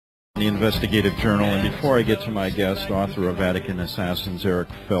the Investigative Journal, and before I get to my guest, author of Vatican Assassins, Eric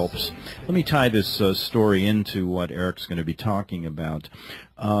Phelps, let me tie this story into what Eric's going to be talking about.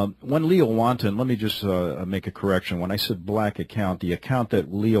 When Leo Wanta, and let me just make a correction, when I said black account, the account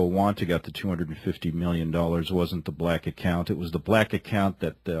that Leo Wanta got the $250 million wasn't the black account. It was the black account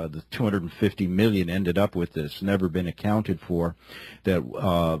that the $250 million ended up with this, never been accounted for, that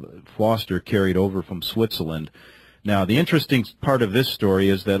Foster carried over from Switzerland. Now, the interesting part of this story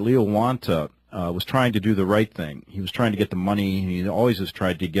is that Leo Wanta was trying to do the right thing. He was trying to get the money. He always has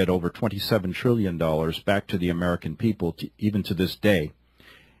tried to get over $27 trillion back to the American people, even to this day.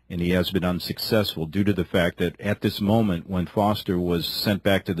 And he has been unsuccessful due to the fact that at this moment when Foster was sent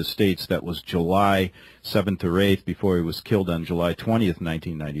back to the States, that was July 7th or 8th, before he was killed on July 20th,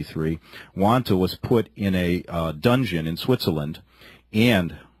 1993, Wanta was put in a dungeon in Switzerland.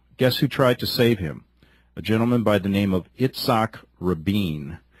 And guess who tried to save him? A gentleman by the name of Yitzhak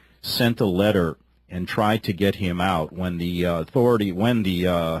Rabin sent a letter and tried to get him out. When the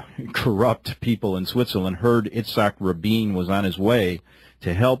corrupt people in Switzerland heard Yitzhak Rabin was on his way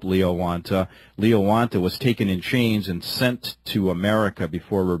to help Leo Wanta was taken in chains and sent to America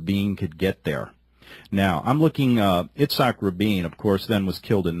before Rabin could get there. Now, I'm looking, Yitzhak Rabin, of course, then was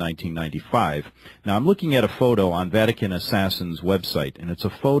killed in 1995. Now, I'm looking at a photo on Vatican Assassins' website, and it's a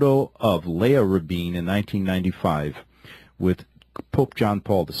photo of Leah Rabin in 1995 with Pope John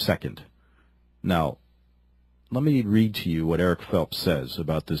Paul II. Now, let me read to you what Eric Phelps says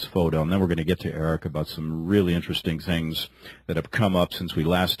about this photo, and then we're going to get to Eric about some really interesting things that have come up since we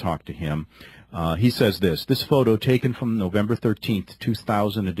last talked to him. He says this photo taken from November 13th,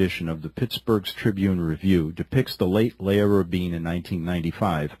 2000 edition of the Pittsburgh Tribune Review depicts the late Leah Rabin in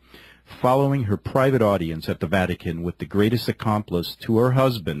 1995 following her private audience at the Vatican with the greatest accomplice to her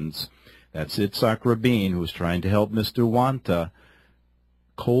husband's, that's Yitzhak Rabin, who was trying to help Mr. Wanta,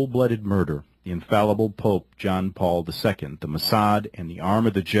 cold-blooded murder. The infallible Pope John Paul II, the Mossad, and the arm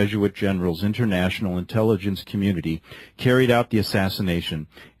of the Jesuit generals' international intelligence community carried out the assassination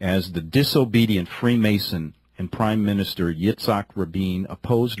as the disobedient Freemason and Prime Minister Yitzhak Rabin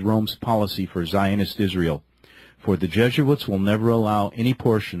opposed Rome's policy for Zionist Israel. For the Jesuits will never allow any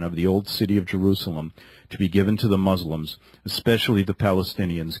portion of the old city of Jerusalem to be given to the Muslims, especially the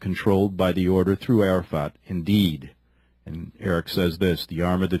Palestinians controlled by the order through Arafat. Indeed. And Eric says this, the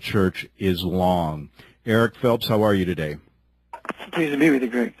arm of the church is long. Eric Phelps, how are you today? Pleased to be with you,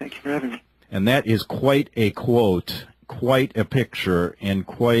 Greg. Thank you for having me. And that is quite a quote, quite a picture, and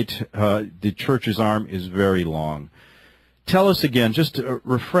quite, the church's arm is very long. Tell us again, just to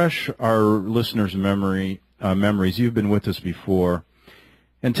refresh our listeners' memories. You've been with us before.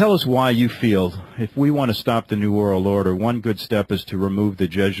 And tell us why you feel, if we want to stop the New World Order, one good step is to remove the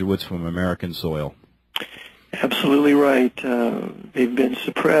Jesuits from American soil. Absolutely right. They've been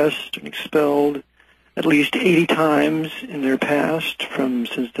suppressed and expelled at least 80 times in their past,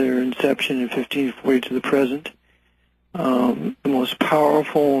 since their inception in 1540 to the present. The most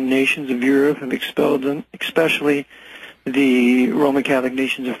powerful nations of Europe have expelled them, especially the Roman Catholic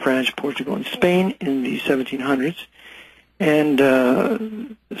nations of France, Portugal, and Spain in the 1700s. And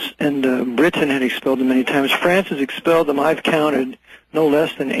Britain had expelled them many times. France has expelled them, I've counted, no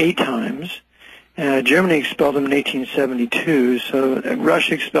less than 8 times. Germany expelled them in 1872, so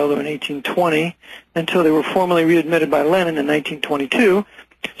Russia expelled them in 1820 until they were formally readmitted by Lenin in 1922.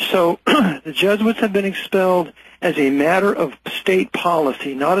 So the Jesuits have been expelled as a matter of state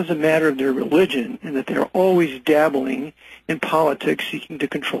policy, not as a matter of their religion, and that they're always dabbling in politics seeking to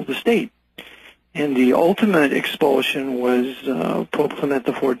control the state. And the ultimate expulsion was Pope Clement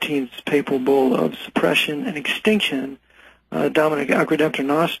XIV's papal bull of suppression and extinction, Dominic Acredemptor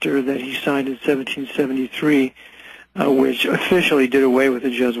Noster, that he signed in 1773, which officially did away with the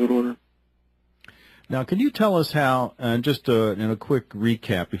Jesuit order. Now, can you tell us how, and just in a quick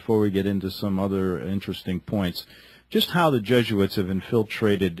recap before we get into some other interesting points, just how the Jesuits have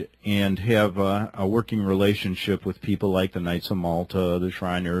infiltrated and have a working relationship with people like the Knights of Malta, the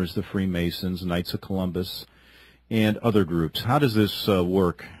Shriners, the Freemasons, Knights of Columbus, and other groups? How does this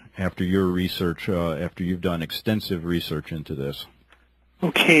work after your research, after you've done extensive research into this?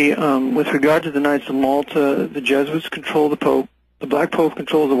 Okay, with regard to the Knights of Malta, the Jesuits control the Pope. The Black Pope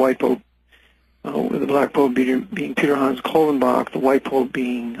controls the White Pope, with the Black Pope being Peter Hans Kolvenbach, the White Pope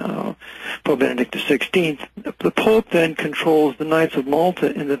being Pope Benedict XVI. The Pope then controls the Knights of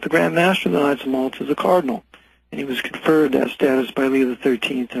Malta, in that the Grand Master of the Knights of Malta is a cardinal, and he was conferred that status by Leo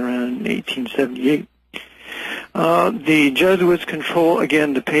XIII around 1878. The Jesuits control,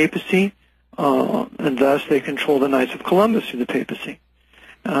 again, the papacy, and thus they control the Knights of Columbus through the papacy.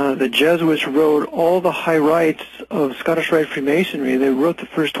 The Jesuits wrote all the high rites of Scottish Rite Freemasonry. They wrote the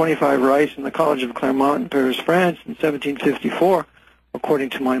first 25 rites in the College of Clermont in Paris, France in 1754, according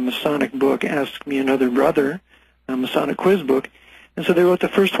to my Masonic book, Ask Me Another Brother, a Masonic quiz book. And so they wrote the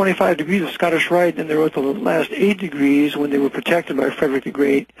first 25 degrees of Scottish Rite, and they wrote the last 8 degrees when they were protected by Frederick the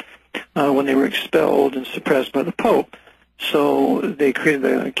Great, when they were expelled and suppressed by the Pope. So they created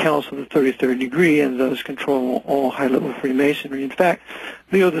the Council of the 33rd Degree and thus control all high-level Freemasonry. In fact,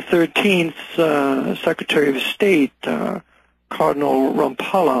 Leo XIII's Secretary of State, Cardinal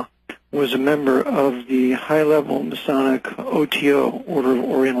Rumpala, was a member of the high-level Masonic OTO, Order of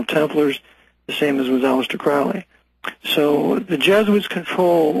Oriental Templars, the same as was Aleister Crowley. So the Jesuits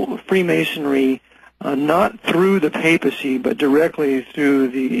control Freemasonry not through the Papacy, but directly through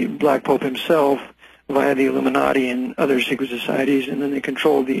the Black Pope himself, via the Illuminati and other secret societies, and then they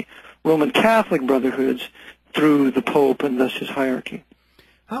control the Roman Catholic brotherhoods through the Pope and thus his hierarchy.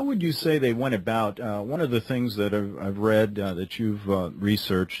 How would you say they went about? One of the things that I've read that you've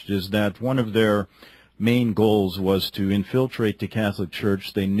researched is that one of their main goals was to infiltrate the Catholic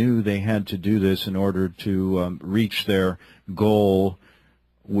Church. They knew they had to do this in order to reach their goal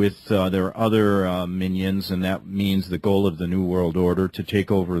with their other minions, and that means the goal of the New World Order, to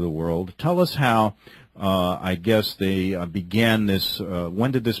take over the world. Tell us how, I guess, they began this.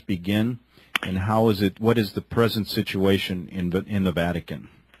 When did this begin, and how is it? What is the present situation in the Vatican?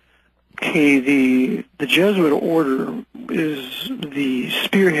 Okay, the Jesuit order is the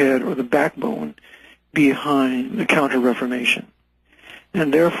spearhead or the backbone behind the Counter-reformation.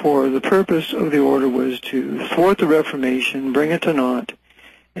 And therefore, the purpose of the order was to thwart the Reformation, bring it to naught,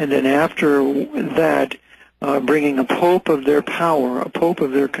 and then after that, bringing a pope of their power, a pope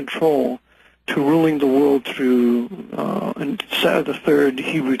of their control, to ruling the world through the third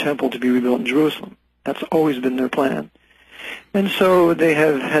Hebrew temple to be rebuilt in Jerusalem. That's always been their plan. And so they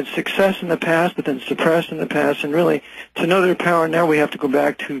have had success in the past, but then suppressed in the past. And really, to know their power now, we have to go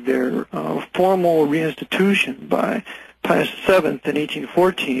back to their formal reinstitution by Pius VII in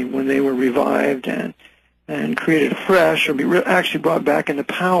 1814, when they were revived and created afresh, or actually brought back into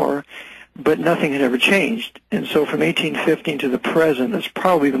power, but nothing had ever changed. And so from 1815 to the present, that's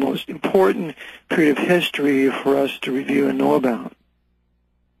probably the most important period of history for us to review and know about.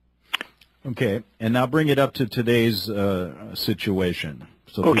 Okay, and now bring it up to today's situation,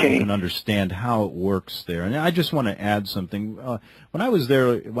 so people can understand how it works there. And I just want to add something. When I was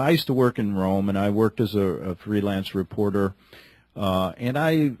there, I used to work in Rome, and I worked as a freelance reporter, and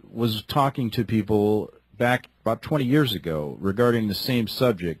I was talking to people back about 20 years ago regarding the same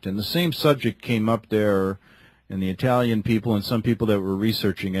subject, and the same subject came up there, and the Italian people and some people that were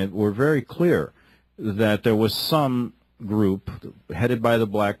researching it were very clear that there was some group headed by the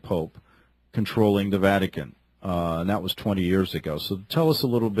Black Pope controlling the Vatican, and that was 20 years ago. So tell us a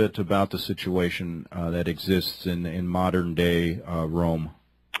little bit about the situation that exists in modern-day Rome.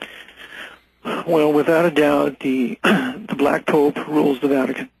 Well, without a doubt, the Black Pope rules the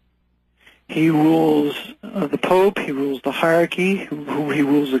Vatican. He rules the Pope, he rules the hierarchy, he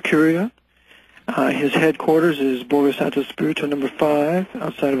rules the Curia. His headquarters is Borgo Santo Spirito number 5,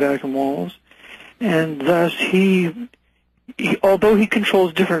 outside of Vatican walls. And thus although he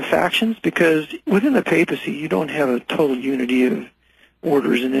controls different factions, because within the papacy you don't have a total unity of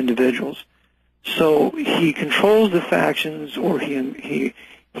orders and individuals, so he controls the factions, or he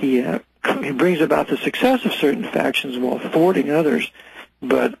brings about the success of certain factions while thwarting others.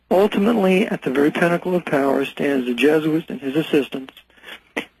 But ultimately, at the very pinnacle of power stands the Jesuits and his assistants,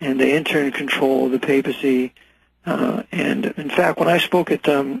 and they in turn control the papacy. And in fact, when I spoke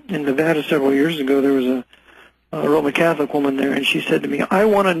in Nevada several years ago, there was a Roman Catholic woman there, and she said to me, "I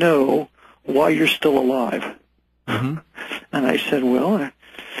want to know why you're still alive." Mm-hmm. And I said, "Well, I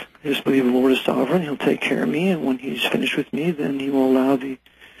just believe the Lord is sovereign. He'll take care of me, and when he's finished with me, then he will allow the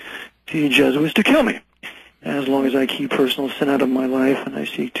Jesuits to kill me, as long as I keep personal sin out of my life and I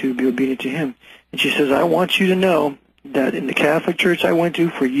seek to be obedient to him." And she says, "I want you to know that in the Catholic Church I went to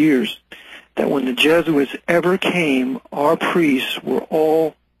for years, that when the Jesuits ever came, our priests were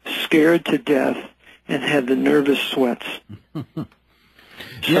all scared to death and had the nervous sweats."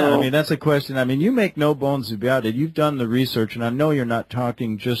 Yeah, I mean, that's a question. I mean, you make no bones about it. You've done the research, and I know you're not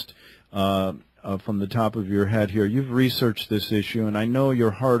talking just from the top of your head here. You've researched this issue, and I know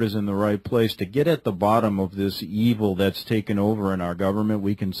your heart is in the right place to get at the bottom of this evil that's taken over in our government.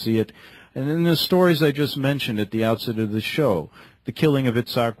 We can see it. And in the stories I just mentioned at the outset of the show, the killing of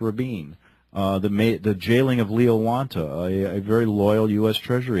Yitzhak Rabin, the jailing of Leo Wanta, a very loyal U.S.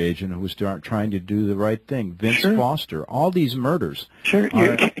 Treasury agent who was trying to do the right thing, Vince Foster, all these murders.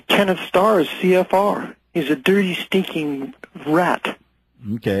 Kenneth Starr is CFR. He's a dirty, stinking rat.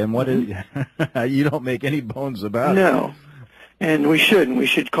 Okay, and what is, you don't make any bones about it. No. And we shouldn't. We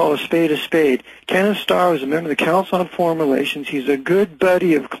should call a spade a spade. Kenneth Starr was a member of the Council on Foreign Relations. He's a good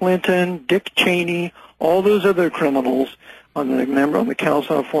buddy of Clinton, Dick Cheney, all those other criminals member on the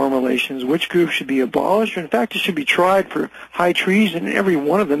Council on Foreign Relations. Which group should be abolished? Or in fact, it should be tried for high treason and every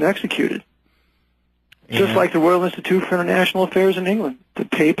one of them executed. Just like the Royal Institute for International Affairs in England. The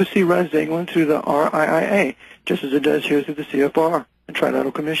Papacy runs England through the RIIA, just as it does here through the CFR and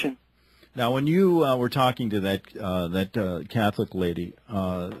Trilateral Commission. Now, when you were talking to that Catholic lady,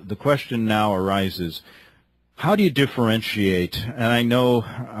 the question now arises: how do you differentiate? And I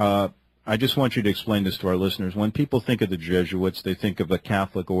know, I just want you to explain this to our listeners. When people think of the Jesuits, they think of a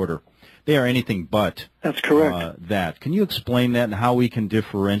Catholic order. They are anything but. That's correct. That. Can you explain that and how we can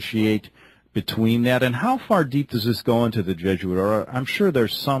differentiate between that? And how far deep does this go into the Jesuit order? I'm sure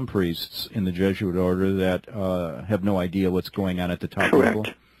there's some priests in the Jesuit order that have no idea what's going on at the top level.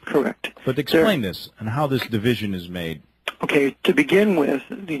 Correct. But explain this and how this division is made. Okay, to begin with,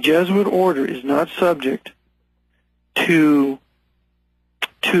 the Jesuit order is not subject to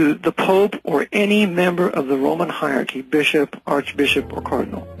the Pope or any member of the Roman hierarchy, bishop, archbishop, or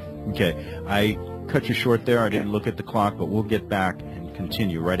cardinal. Okay, I cut you short there. I didn't look at the clock, but we'll get back and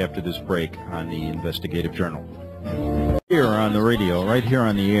continue right after this break on the Investigative Journal. Here on the radio, right here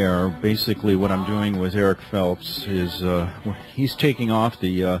on the air, basically what I'm doing with Eric Phelps is he's taking off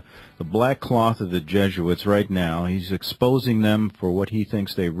the black cloth of the Jesuits right now. He's exposing them for what he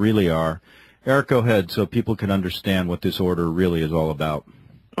thinks they really are. Eric, go ahead so people can understand what this order really is all about.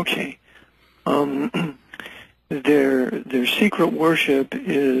 Okay. Their secret worship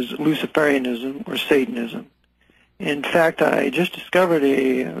is Luciferianism or Satanism. In fact, I just discovered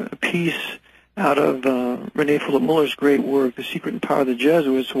a piece out of René Philip Muller's great work, The Secret and Power of the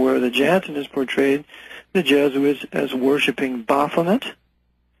Jesuits, where the Jansenists portrayed the Jesuits as worshiping Baphomet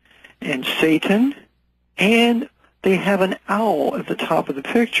and Satan, and they have an owl at the top of the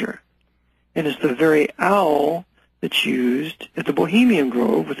picture. And it's the very owl that's used at the Bohemian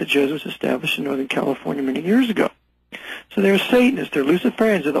Grove, which the Jesuits established in Northern California many years ago. So they're Satanists, they're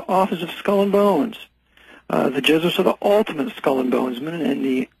Luciferians, they're the Office of Skull and Bones. The Jesuits are the ultimate Skull and Bonesmen,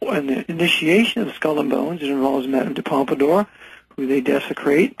 and the initiation of Skull and Bones, it involves Madame de Pompadour, who they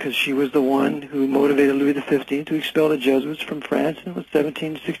desecrate because she was the one who motivated Louis XV to expel the Jesuits from France in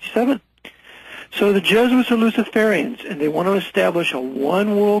 1767. So the Jesuits are Luciferians, and they want to establish a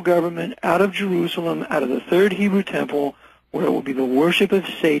one-world government out of Jerusalem, out of the Third Hebrew Temple, where it will be the worship of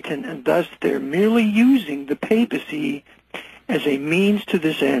Satan, and thus they're merely using the papacy as a means to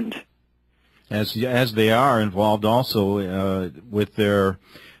this end. As they are involved also with their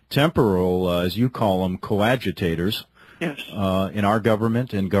temporal, as you call them, coadjutors. Yes. In our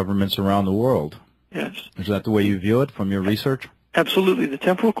government and governments around the world. Yes. Is that the way you view it from your research? Absolutely. The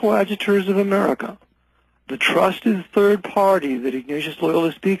temporal coadjutors of America, the trusted third party that Ignatius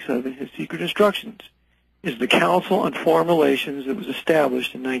Loyola speaks of in his secret instructions, is the Council on Foreign Relations that was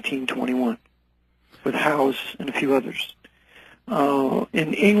established in 1921 with House and a few others.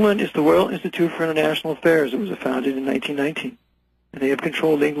 In England, it's the Royal Institute for International Affairs that was founded in 1919. And they have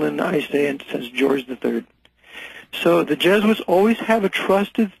controlled England, I say, since George III. So the Jesuits always have a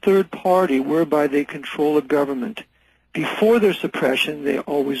trusted third party whereby they control a government. Before their suppression, they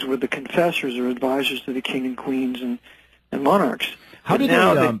always were the confessors or advisors to the king and queens and monarchs. How did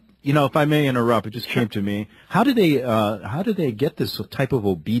they, you know, if I may interrupt, it just came to me. How did they get this type of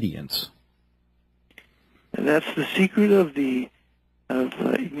obedience? And that's the secret of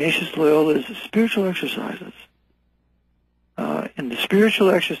Ignatius Loyola's spiritual exercises. In the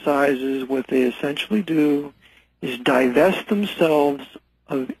spiritual exercises, what they essentially do is divest themselves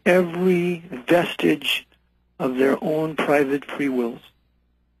of every vestige of their own private free wills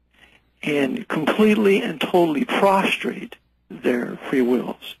and completely and totally prostrate their free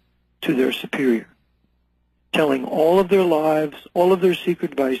wills to their superior, telling all of their lives, all of their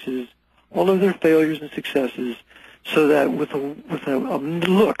secret vices, all of their failures and successes, so that with a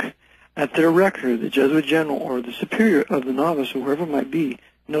look at their record, the Jesuit general or the superior of the novice or whoever it might be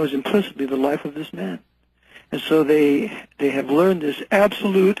knows implicitly the life of this man. And so they have learned this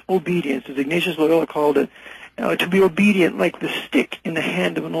absolute obedience, as Ignatius Loyola called it, to be obedient like the stick in the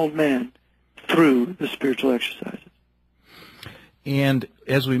hand of an old man through the spiritual exercises. And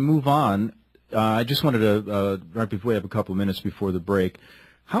as we move on, I just wanted to, right before we have a couple of minutes before the break,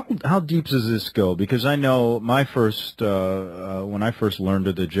 how deep does this go? Because I know my first, when I first learned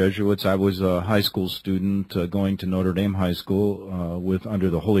of the Jesuits, I was a high school student going to Notre Dame High School under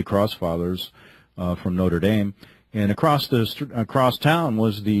the Holy Cross Fathers from Notre Dame, and across town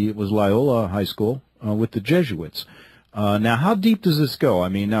was Loyola High School with the Jesuits. Now, how deep does this go? I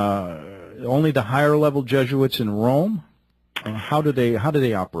mean, only the higher level Jesuits in Rome? How do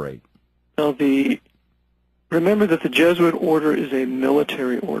they operate? Well, remember that the Jesuit order is a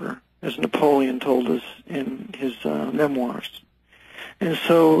military order, as Napoleon told us in his memoirs. And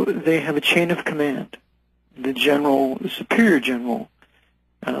so they have a chain of command. The general, the superior general,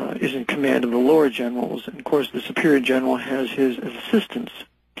 is in command of the lower generals. And, of course, the superior general has his assistants.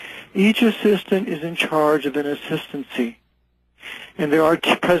 Each assistant is in charge of an assistancy. And there are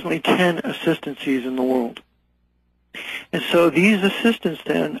presently 10 assistancies in the world. And so these assistants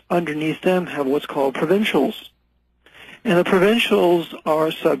then, underneath them, have what's called provincials. And the provincials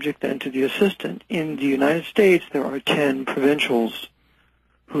are subject then to the assistant. In the United States, there are 10 provincials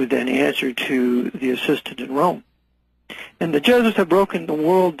who then answer to the assistant in Rome. And the Jesuits have broken the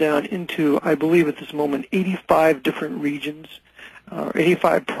world down into, I believe at this moment, 85 different regions,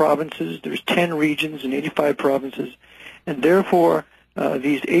 85 provinces. There's 10 regions and 85 provinces. And therefore,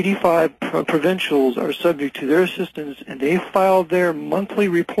 these 85 provincials are subject to their assistants, and they file their monthly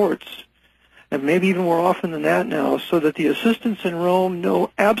reports, and maybe even more often than that now, so that the assistants in Rome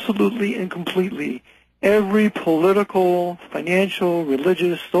know absolutely and completely every political, financial,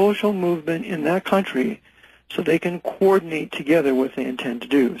 religious, social movement in that country, so they can coordinate together what they intend to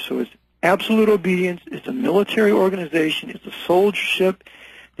do. So it's absolute obedience. It's a military organization. It's a soldiership.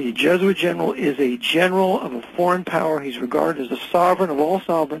 The Jesuit general is a general of a foreign power. He's regarded as a sovereign of all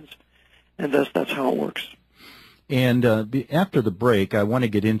sovereigns, and thus that's how it works. And after the break, I want to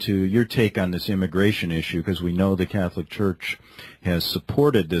get into your take on this immigration issue, because we know the Catholic Church has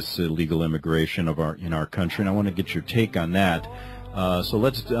supported this illegal immigration in our country, and I want to get your take on that. So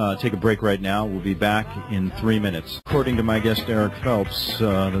let's take a break right now. We'll be back in 3 minutes. According to my guest, Eric Phelps,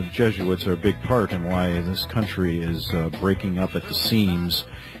 the Jesuits are a big part in why this country is breaking up at the seams.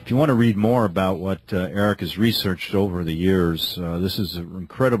 If you want to read more about what Eric has researched over the years, this is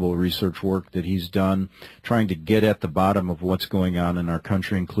incredible research work that he's done, trying to get at the bottom of what's going on in our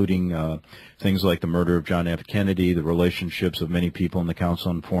country, including things like the murder of John F. Kennedy, the relationships of many people in the Council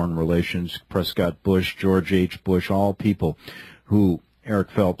on Foreign Relations, Prescott Bush, George H. Bush, all people who Eric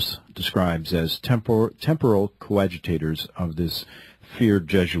Phelps describes as temporal coadjutors of this feared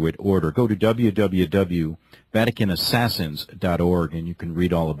Jesuit order. Go to www.vaticanassassins.org and you can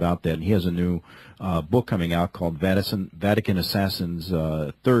read all about that. And he has a new book coming out called Vatican Assassins,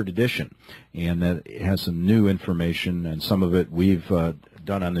 3rd edition, and that has some new information, and some of it we've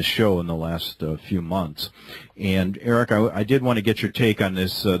done on this show in the last few months. And Eric, I did want to get your take on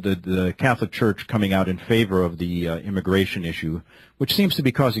this, the Catholic Church coming out in favor of the immigration issue, which seems to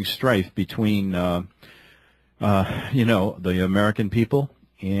be causing strife between, the American people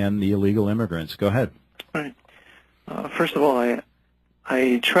and the illegal immigrants. Go ahead. All right. First of all,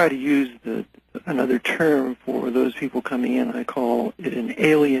 I try to use another term for those people coming in. I call it an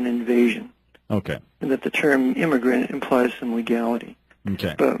alien invasion. Okay. And that the term immigrant implies some legality.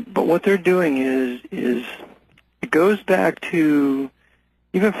 Okay. But what they're doing is it goes back to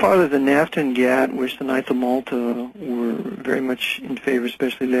even farther than NAFTA and GATT, which the Knights of Malta were very much in favor,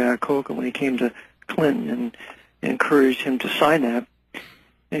 especially Leo Iacocca when he came to Clinton and encouraged him to sign that.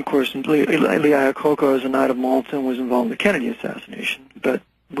 And of course, Leo Iacocca as a Knight of Malta was involved in the Kennedy assassination. But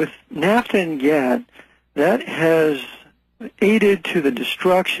with NAFTA and GATT, that has aided to the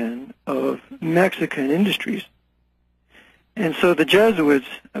destruction of Mexican industries. And so the Jesuits,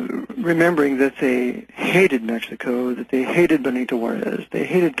 remembering that they hated Mexico, that they hated Benito Juarez, they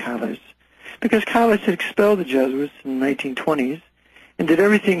hated Calles, because Calles had expelled the Jesuits in the 1920s and did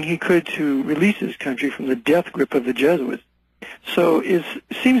everything he could to release his country from the death grip of the Jesuits. So it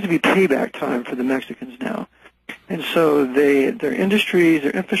seems to be payback time for the Mexicans now. And so their industries,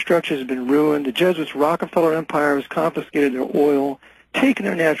 their infrastructure has been ruined. The Jesuits' Rockefeller Empire has confiscated their oil, taken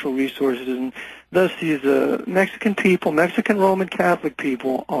their natural resources, and thus these Mexican people, Mexican Roman Catholic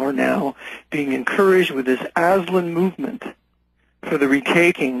people, are now being encouraged with this Aslan movement for the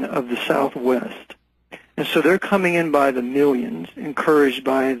retaking of the Southwest. And so they're coming in by the millions, encouraged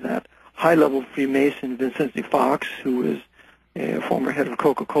by that high-level Freemason Vicente Fox, who was a former head of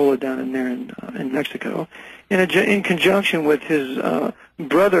Coca-Cola down in there in Mexico, in conjunction with his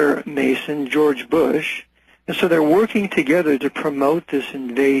brother Mason, George Bush. And so they're working together to promote this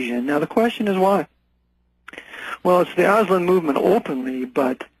invasion. Now the question is why? Well, it's the Aslan movement openly,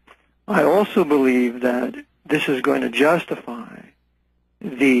 but I also believe that this is going to justify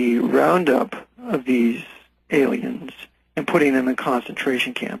the roundup of these aliens and putting them in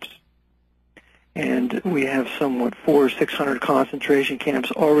concentration camps. And we have somewhat 400 or 600 concentration camps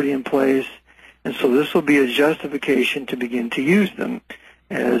already in place, and so this will be a justification to begin to use them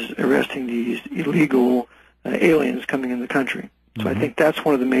as arresting these illegal aliens coming in the country. So I think that's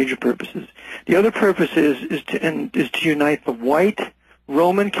one of the major purposes. The other purpose is to unite the white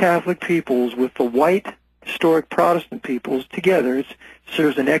Roman Catholic peoples with the white historic Protestant peoples together. It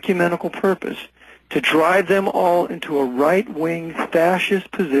serves an ecumenical purpose to drive them all into a right-wing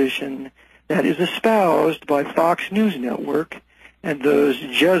fascist position that is espoused by Fox News Network and those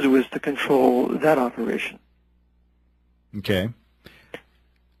Jesuits to control that operation. Okay.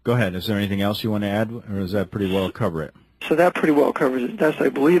 Go ahead. Is there anything else you want to add, or does that pretty well cover it? So that pretty well covers it. I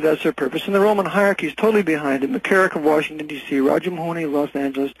believe that's their purpose. And the Roman hierarchy is totally behind it. McCarrick of Washington, D.C., Roger Mahoney of Los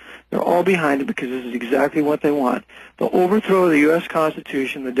Angeles, they're all behind it because this is exactly what they want. The overthrow of the U.S.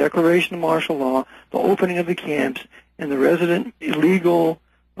 Constitution, the declaration of martial law, the opening of the camps, and the resident illegal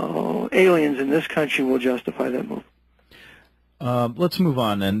aliens in this country will justify that move. Let's move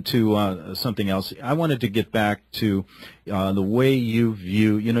on then to something else. I wanted to get back to the way you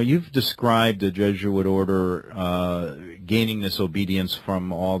view, you've described the Jesuit order gaining this obedience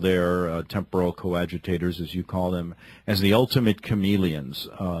from all their temporal coadjutors, as you call them, as the ultimate chameleons.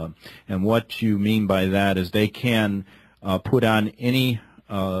 And what you mean by that is they can put on any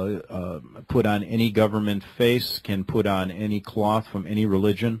government face, can put on any cloth from any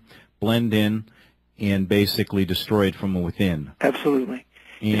religion, blend in, and basically destroy it from within. Absolutely.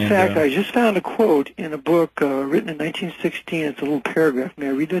 And, in fact, I just found a quote in a book written in 1916. It's a little paragraph. May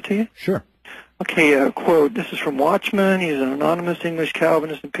I read that to you? Sure. Okay, quote. This is from Watchman. He's an anonymous English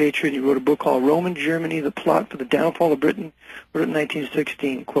Calvinist and patriot. He wrote a book called Roman Germany, The Plot for the Downfall of Britain, wrote in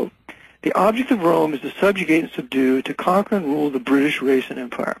 1916. Quote, the object of Rome is to subjugate and subdue, to conquer and rule the British race and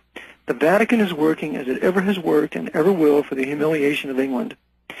empire. The Vatican is working as it ever has worked and ever will for the humiliation of England.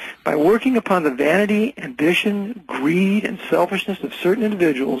 By working upon the vanity, ambition, greed, and selfishness of certain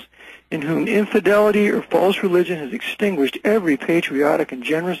individuals in whom infidelity or false religion has extinguished every patriotic and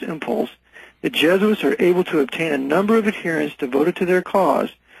generous impulse, the Jesuits are able to obtain a number of adherents devoted to their cause,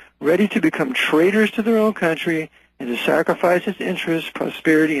 ready to become traitors to their own country and to sacrifice its interests,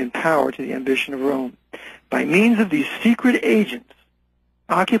 prosperity, and power to the ambition of Rome. By means of these secret agents,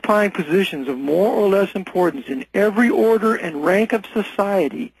 occupying positions of more or less importance in every order and rank of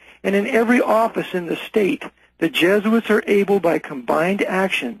society and in every office in the state, the Jesuits are able by combined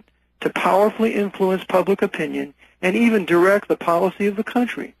action to powerfully influence public opinion and even direct the policy of the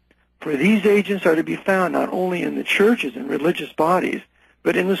country. For these agents are to be found not only in the churches and religious bodies,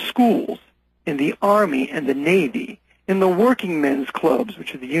 but in the schools, in the army and the navy, in the working men's clubs,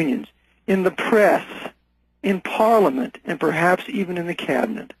 which are the unions, in the press, in Parliament, and perhaps even in the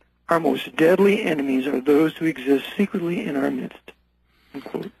Cabinet. Our most deadly enemies are those who exist secretly in our midst.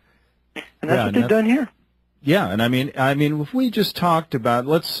 Unquote. And that's what they've done here. Yeah, and I mean, if we just talked about,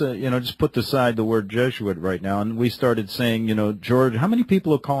 let's, just put aside the word Jesuit right now, and we started saying, George, how many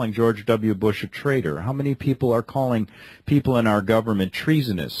people are calling George W. Bush a traitor? How many people are calling people in our government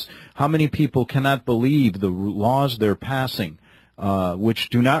treasonous? How many people cannot believe the laws they're passing,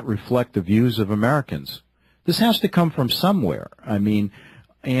 which do not reflect the views of Americans? This has to come from somewhere. I mean,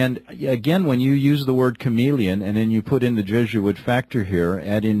 and again, when you use the word chameleon and then you put in the Jesuit factor here,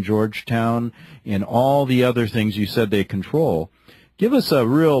 add in Georgetown and all the other things you said they control, give us a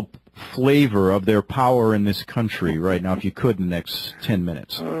real flavor of their power in this country right now, if you could, in the next 10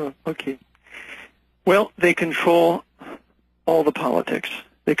 minutes. Okay. Well, they control all the politics.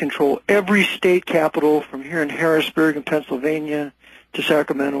 They control every state capital from here in Harrisburg in Pennsylvania to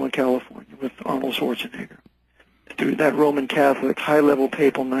Sacramento in California with Arnold Schwarzenegger. Through that Roman Catholic high-level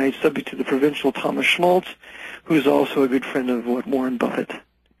papal knight, subject to the provincial Thomas Schmaltz, who is also a good friend of Warren Buffett.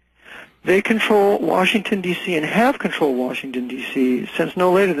 They control Washington, D.C., and have controlled Washington, D.C. since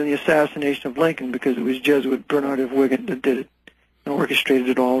no later than the assassination of Lincoln, because it was Jesuit Bernard of Wigan that did it and orchestrated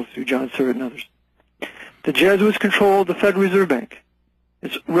it all through John Surratt and others. The Jesuits control the Federal Reserve Bank.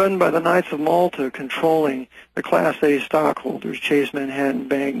 It's run by the Knights of Malta, controlling the Class A stockholders, Chase Manhattan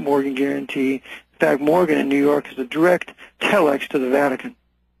Bank, Morgan Guarantee. In fact, Morgan in New York is a direct telex to the Vatican.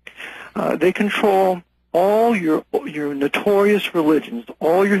 They control all your notorious religions,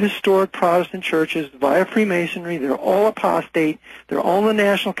 all your historic Protestant churches via Freemasonry. They're all apostate. They're all in the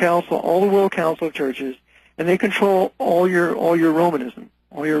National Council, all the World Council of Churches, and they control all your Romanism,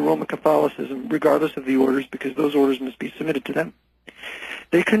 all your Roman Catholicism, regardless of the orders, because those orders must be submitted to them.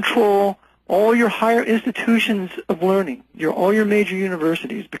 They control all your higher institutions of learning, all your major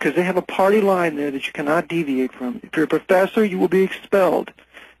universities, because they have a party line there that you cannot deviate from. If you're a professor, you will be expelled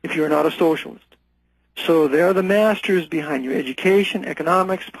if you're not a socialist. So they're the masters behind your education,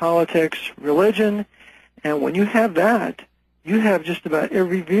 economics, politics, religion, and when you have that, you have just about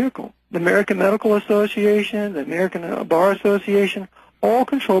every vehicle. The American Medical Association, the American Bar Association, all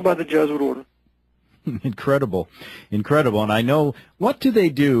controlled by the Jesuit order. Incredible, incredible. And I know, what do they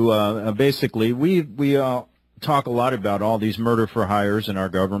do? Basically, we talk a lot about all these murder for hires in our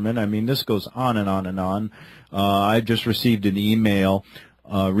government. I mean, this goes on and on and on. I just received an email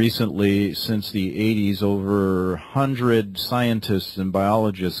recently, since the 80s, over 100 scientists and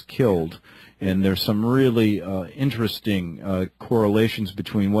biologists killed. And there's some really interesting correlations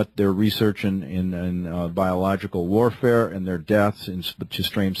between what they're researching in biological warfare and their deaths in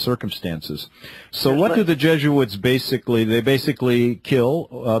strange circumstances. So what do the Jesuits basically, they basically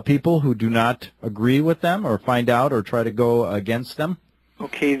kill people who do not agree with them or find out or try to go against them?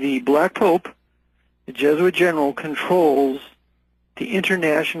 Okay, the Black Pope, the Jesuit general, controls the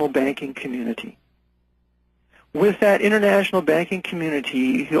international banking community. With that international banking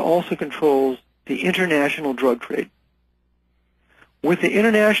community, he also controls the international drug trade. With the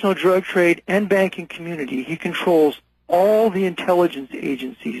international drug trade and banking community, he controls all the intelligence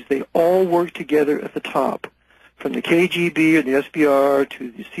agencies. They all work together at the top, from the KGB or the SBR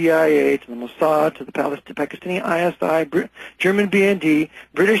to the CIA to the Mossad to the Pakistani ISI, German BND,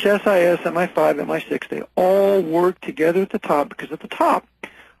 British SIS, MI5, MI6. They all work together at the top, because at the top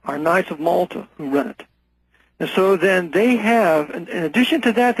are Knights of Malta who run it. And so then they have, in addition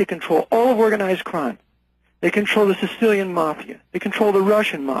to that, they control all of organized crime. They control the Sicilian mafia. They control the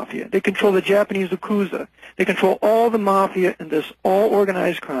Russian mafia. They control the Japanese Yakuza. They control all the mafia and this all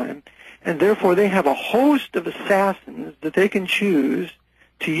organized crime. And therefore they have a host of assassins that they can choose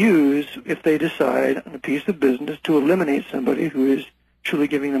to use if they decide on a piece of business to eliminate somebody who is truly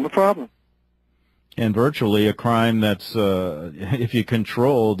giving them a problem. And virtually a crime that's, if you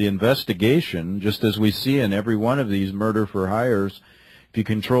control the investigation, just as we see in every one of these murder for hires, if you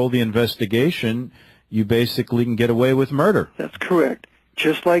control the investigation, you basically can get away with murder. That's correct.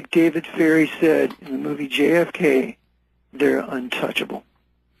 Just like David Ferrie said in the movie JFK, they're untouchable.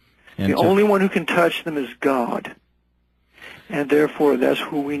 And the only one who can touch them is God. And therefore, that's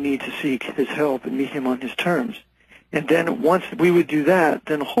who we need to seek his help and meet him on his terms. And then once we would do that,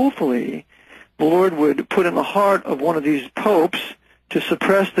 then hopefully the Lord would put in the heart of one of these popes to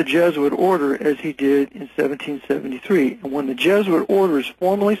suppress the Jesuit order as he did in 1773. And when the Jesuit order is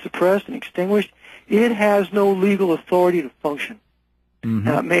formally suppressed and extinguished, it has no legal authority to function. Mm-hmm.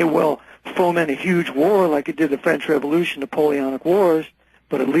 Now, it may well foment a huge war like it did the French Revolution, Napoleonic Wars,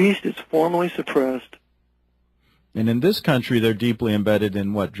 but at least it's formally suppressed. And in this country, they're deeply embedded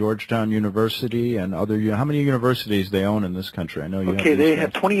in what, Georgetown University and other. How many universities they own in this country? I know you. Okay, they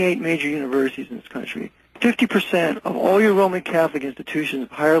have 28 major universities in this country. 50% of all your Roman Catholic institutions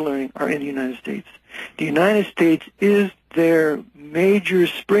of higher learning are in the United States. The United States is their major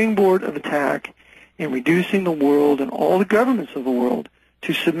springboard of attack in reducing the world and all the governments of the world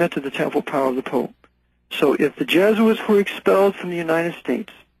to submit to the temporal power of the Pope. So if the Jesuits were expelled from the United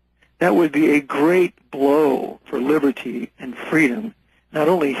States, that would be a great blow for liberty and freedom, not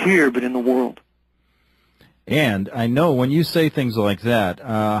only here, but in the world. And I know when you say things like that,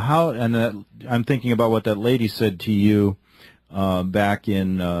 I'm thinking about what that lady said to you back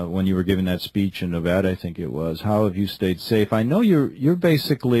in when you were giving that speech in Nevada, I think it was. How have you stayed safe? I know you're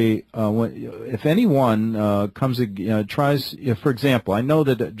basically, if anyone tries, for example, I know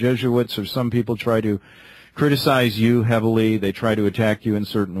that Jesuits or some people try to criticize you heavily. They try to attack you in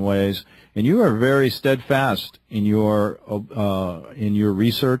certain ways, and you are very steadfast in your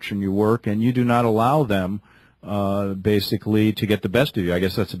research and your work, and you do not allow them basically to get the best of you. I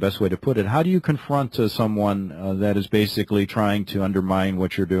guess that's the best way to put it. How do you confront someone that is basically trying to undermine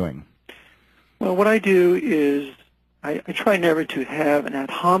what you're doing? Well, what I do is I try never to have an ad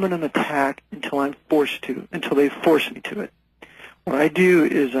hominem attack until I'm forced to, until they force me to it. What I do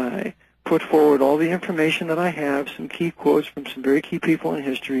is I put forward all the information that I have, some key quotes from some very key people in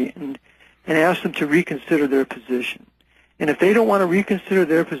history, and ask them to reconsider their position. And if they don't want to reconsider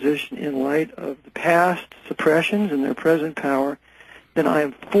their position in light of the past suppressions and their present power, then I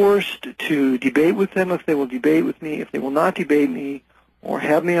am forced to debate with them if they will debate with me. If they will not debate me or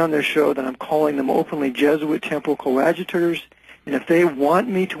have me on their show, then I'm calling them openly Jesuit temporal coadjutors. And if they want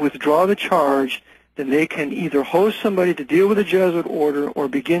me to withdraw the charge, then they can either host somebody to deal with the Jesuit order or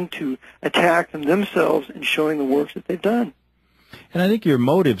begin to attack them themselves in showing the works that they've done. And I think your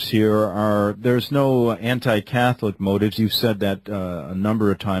motives here are, there's no anti-Catholic motives. You've said that a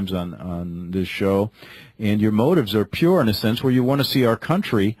number of times on this show. And your motives are pure in a sense where you want to see our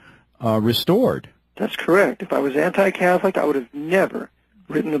country restored. That's correct. If I was anti-Catholic, I would have never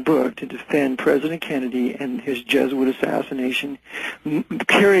written a book to defend President Kennedy and his Jesuit assassination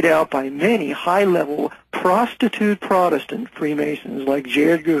carried out by many high-level prostitute Protestant Freemasons like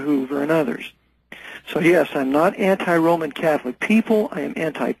J. Edgar Hoover and others. So yes, I'm not anti-Roman Catholic people. I am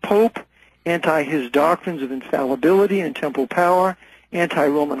anti-Pope, anti-his doctrines of infallibility and temporal power,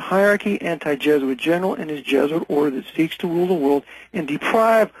 anti-Roman hierarchy, anti-Jesuit general, and his Jesuit order that seeks to rule the world and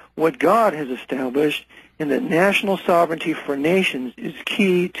deprive what God has established, and that national sovereignty for nations is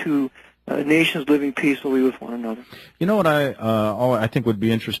key to nations living peacefully with one another. You know what I think would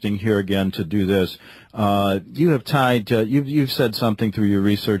be interesting here again to do this. You have tied. You've said something through your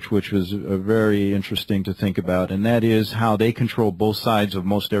research which was very interesting to think about, and that is how they control both sides of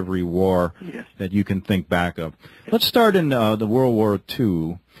most every war that you can think back of. Let's start in the World War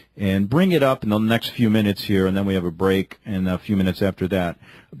II and bring it up in the next few minutes here, and then we have a break and a few minutes after that.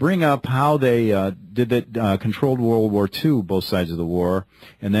 Bring up how they controlled World War II, both sides of the war,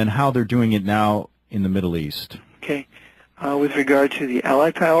 and then how they're doing it now in the Middle East. Okay. With regard to the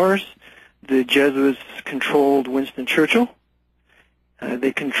Allied powers, the Jesuits controlled Winston Churchill.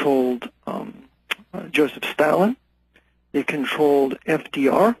 They controlled Joseph Stalin. They controlled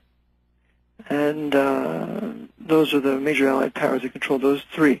FDR. And those are the major Allied powers that controlled those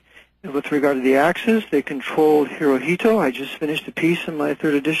three. And with regard to the Axis, they controlled Hirohito. I just finished a piece in my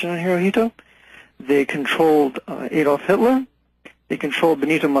third edition on Hirohito. They controlled Adolf Hitler. They controlled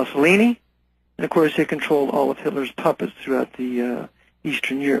Benito Mussolini. And, of course, they controlled all of Hitler's puppets throughout the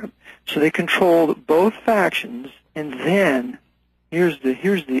Eastern Europe. So they controlled both factions, and then here's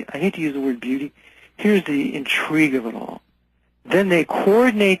the I hate to use the word beauty, here's the intrigue of it all. Then they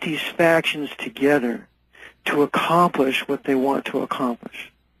coordinate these factions together to accomplish what they want to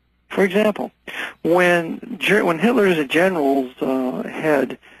accomplish. For example, when Hitler's generals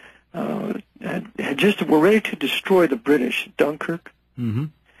had were ready to destroy the British at Dunkirk,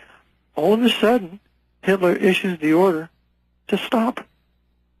 all of a sudden Hitler issues the order to stop.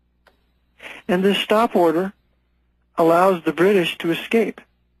 And this stop order allows the British to escape.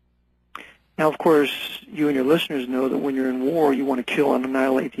 Now, of course, you and your listeners know that when you're in war, you want to kill and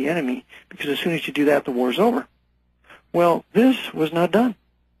annihilate the enemy, because as soon as you do that, the war's over. Well, this was not done.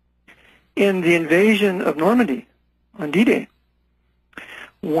 In the invasion of Normandy on D-Day,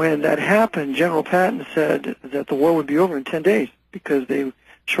 when that happened, General Patton said that the war would be over in 10 days, because they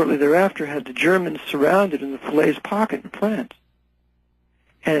shortly thereafter had the Germans surrounded in the Falaise Pocket in France.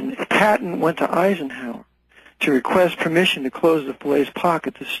 And Patton went to Eisenhower to request permission to close the Falaise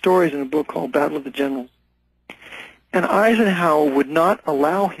Pocket. The story's in a book called Battle of the Generals. And Eisenhower would not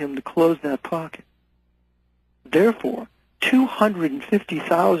allow him to close that pocket. Therefore,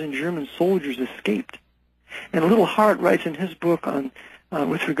 250,000 German soldiers escaped. And Little Hart writes in his book on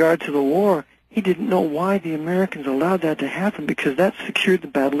with regard to the war, he didn't know why the Americans allowed that to happen, because that secured the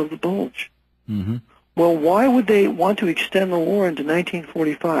Battle of the Bulge. Well, why would they want to extend the war into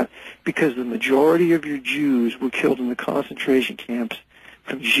 1945? Because the majority of your Jews were killed in the concentration camps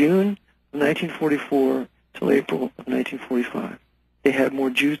from June of 1944 till April of 1945. They had more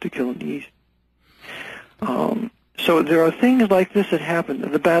Jews to kill in the East. So there are things like this that happened.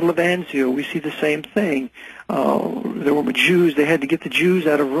 In the Battle of Anzio, we see the same thing. There were Jews. They had to get the Jews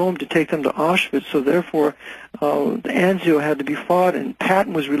out of Rome to take them to Auschwitz, so therefore Anzio had to be fought, and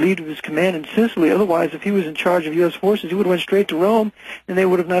Patton was relieved of his command in Sicily. Otherwise, if he was in charge of U.S. forces, he would have went straight to Rome, and they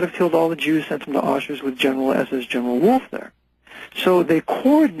would have not have killed all the Jews, sent them to Auschwitz with General SS General Wolfe there. So they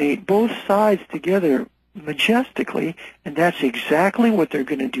coordinate both sides together majestically, and that's exactly what they're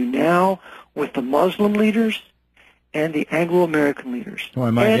going to do now with the Muslim leaders and the Anglo-American leaders. Well,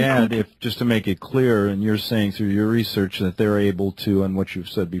 I might add, just to make it clear, and you're saying through your research that they're able to, and what you've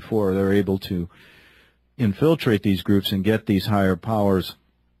said before, they're able to infiltrate these groups and get these higher powers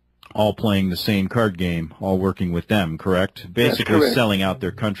all playing the same card game, all working with them, correct? Basically correct. Selling out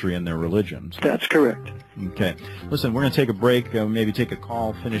their country and their religions. That's correct. Okay. Listen, we're going to take a break, maybe take a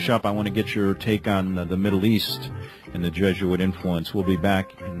call, finish up. I want to get your take on the Middle East and the Jesuit influence. We'll be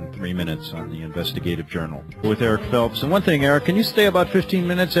back in 3 minutes on the Investigative Journal with Eric Phelps. And one thing, Eric, can you stay about 15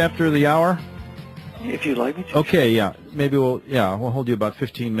 minutes after the hour? If you'd like me to. Okay, yeah. Maybe we'll hold you about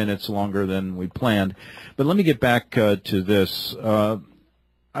 15 minutes longer than we planned. But let me get back to this.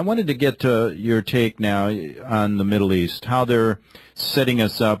 I wanted to get your take now on the Middle East, how they're setting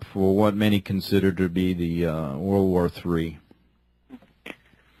us up for what many consider to be the World War III.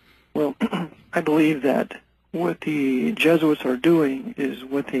 Well, I believe that what the Jesuits are doing is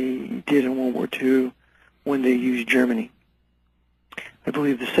what they did in World War II when they used Germany. I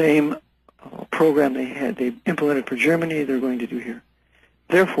believe the same program they implemented for Germany, they're going to do here.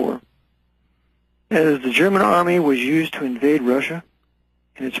 Therefore, as the German army was used to invade Russia,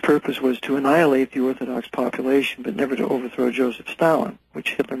 and its purpose was to annihilate the Orthodox population, but never to overthrow Joseph Stalin,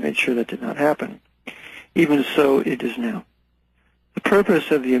 which Hitler made sure that did not happen. Even so, it is now. The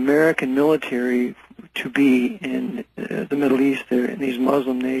purpose of the American military to be in the Middle East there, in these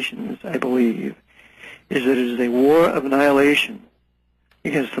Muslim nations, I believe, is that it is a war of annihilation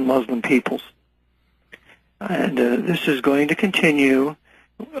against the Muslim peoples. And this is going to continue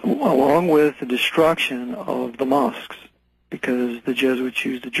along with the destruction of the mosques, because the Jesuits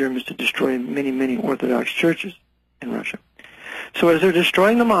used the Germans to destroy many, many Orthodox churches in Russia. So as they're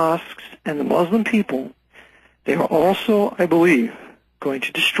destroying the mosques and the Muslim people, they are also, I believe, going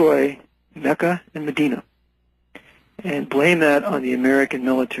to destroy Mecca and Medina and blame that on the American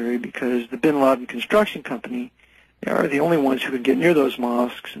military, because the Bin Laden construction company are the only ones who could get near those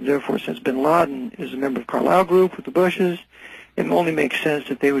mosques, and therefore, since Bin Laden is a member of Carlyle Group with the Bushes, it only makes sense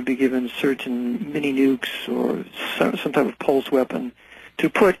that they would be given certain mini nukes or some type of pulse weapon to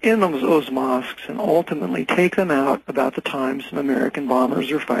put in those mosques and ultimately take them out about the time some American bombers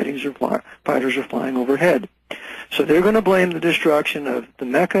or fighters are flying overhead. So they're going to blame the destruction of the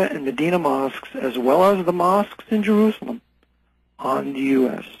Mecca and Medina mosques as well as the mosques in Jerusalem on the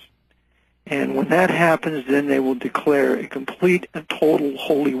U.S. And when that happens, then they will declare a complete and total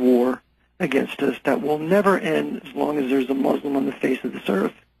holy war against us that will never end as long as there's a Muslim on the face of this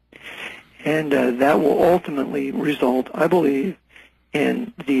earth. And that will ultimately result, I believe,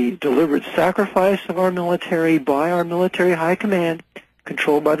 in the deliberate sacrifice of our military by our military high command,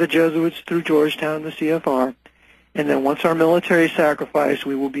 controlled by the Jesuits through Georgetown and the CFR. And then once our military sacrifice,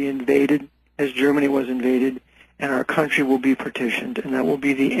 we will be invaded as Germany was invaded, and our country will be partitioned, and that will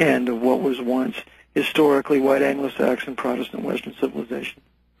be the end of what was once historically white Anglo-Saxon Protestant Western civilization.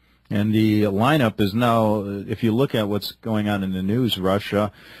 And the lineup is now, if you look at what's going on in the news,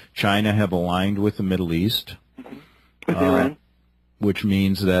 Russia, China have aligned with the Middle East. With Iran. Which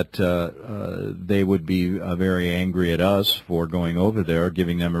means that they would be very angry at us for going over there,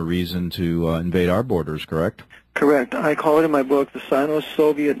 giving them a reason to invade our borders, correct? Correct. I call it in my book the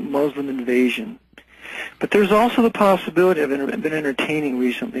Sino-Soviet Muslim invasion. But there's also the possibility, I've been entertaining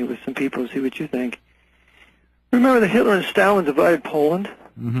recently with some people to see what you think. Remember that Hitler and Stalin divided Poland?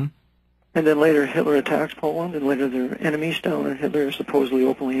 Mm-hmm. And then later Hitler attacks Poland, and later their enemies, Stalin and Hitler, are supposedly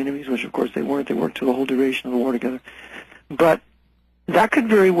openly enemies, which of course they weren't. They worked through the whole duration of the war together. But that could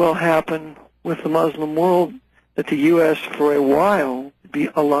very well happen with the Muslim world, that the U.S. for a while be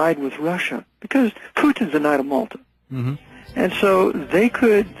allied with Russia, because Putin's the Knight of Malta. Mm-hmm. And so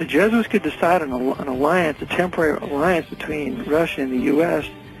the Jesuits could decide on an alliance, a temporary alliance between Russia and the U.S.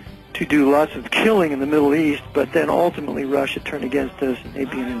 to do lots of killing in the Middle East, but then ultimately Russia turn against us and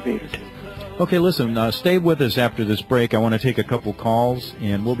they'd be an invader too. Okay, listen, stay with us after this break. I want to take a couple calls,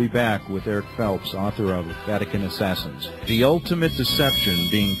 and we'll be back with Eric Phelps, author of Vatican Assassins. The ultimate deception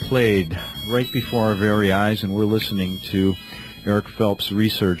being played right before our very eyes, and we're listening to Eric Phelps'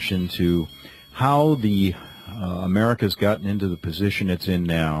 research into how the America's gotten into the position it's in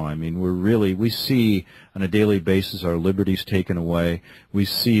now. I mean, we see on a daily basis our liberties taken away. We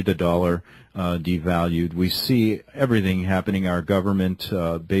see the dollar devalued. We see everything happening. Our government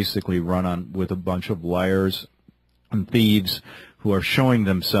basically run on with a bunch of liars and thieves who are showing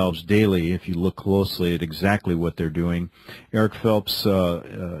themselves daily, if you look closely at exactly what they're doing. Eric Phelps'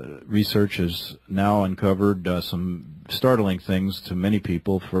 research has now uncovered some startling things to many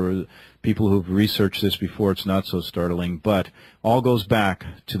people. For people who've researched this before, it's not so startling, but all goes back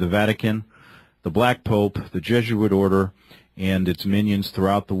to the Vatican, the Black Pope, the Jesuit order, and its minions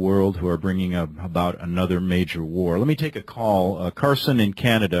throughout the world who are bringing about another major war. Let me take a call. Carson in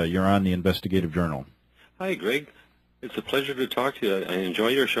Canada, you're on the Investigative Journal. Hi, Greg. It's a pleasure to talk to you. I enjoy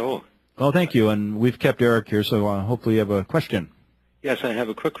your show. Oh, thank you. And we've kept Eric here, so hopefully you have a question. Yes, I have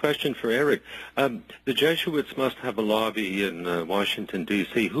a quick question for Eric. The Jesuits must have a lobby in Washington,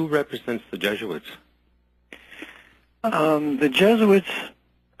 D.C. Who represents the Jesuits? The Jesuits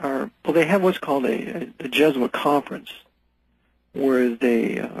they have what's called a Jesuit conference, where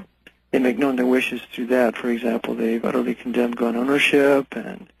they make known their wishes through that. For example, they've utterly condemned gun ownership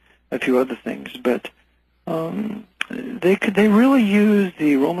and a few other things. But they really use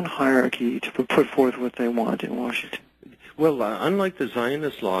the Roman hierarchy to put forth what they want in Washington. Well, unlike the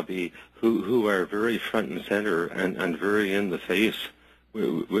Zionist lobby, who are very front and center and very in the face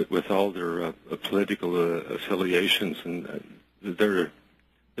with all their political affiliations, and they're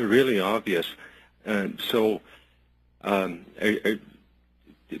really obvious. So, are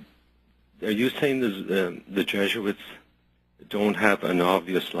you saying the Jesuits don't have an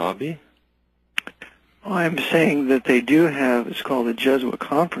obvious lobby? I'm saying that they do have, it's called the Jesuit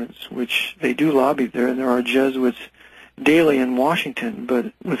Conference, which they do lobby there, and there are Jesuits daily in Washington.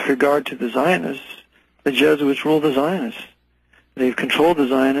 But with regard to the Zionists, the Jesuits rule the Zionists. They've controlled the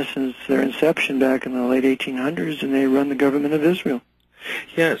Zionists since their inception back in the late 1800s, and they run the government of Israel.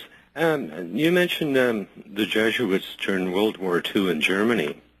 Yes, You mentioned the Jesuits during World War II in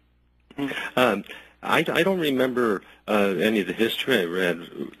Germany. I don't remember any of the history I read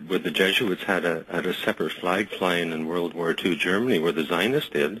where the Jesuits had a separate flag flying in World War II Germany, where the Zionists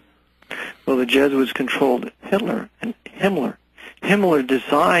did. Well, the Jesuits controlled Hitler and Himmler. Himmler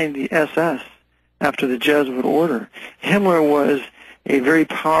designed the SS after the Jesuit order. Himmler was a very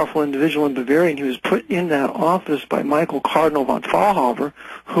powerful individual in Bavaria, and he was put in that office by Michael Cardinal von Faulhaber,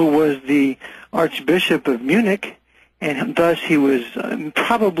 who was the Archbishop of Munich, and thus he was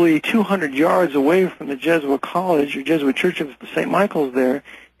probably 200 yards away from the Jesuit College or Jesuit Church of St. Michael's there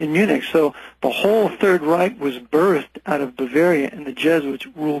in Munich. So the whole Third Reich was birthed out of Bavaria, and the Jesuits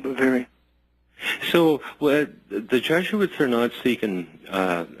ruled Bavaria. So the Jesuits are not seeking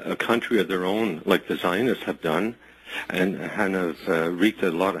a country of their own like the Zionists have done, and have wreaked a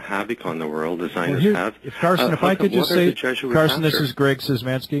lot of havoc on the world, the Zionists have. Carson, if I could just say, Carson, this is Greg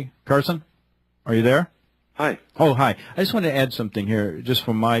Szymanski. Carson, are you there? Hi. Oh, hi. I just want to add something here, just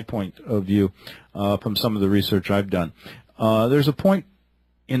from my point of view, from some of the research I've done. There's a point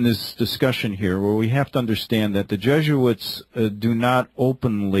in this discussion here where we have to understand that the Jesuits do not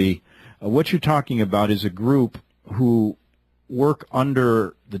openly, what you're talking about is a group who work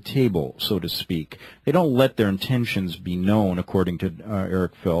under the table, so to speak. They don't let their intentions be known, according to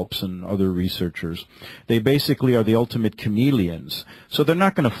Eric Phelps and other researchers. They basically are the ultimate chameleons. So they're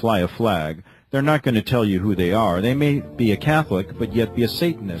not going to fly a flag. They're not going to tell you who they are. They may be a Catholic, but yet be a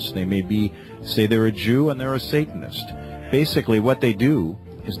Satanist. They may say they're a Jew and they're a Satanist. Basically, what they do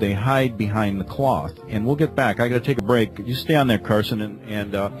is they hide behind the cloth. And we'll get back. I got to take a break. You stay on there, Carson,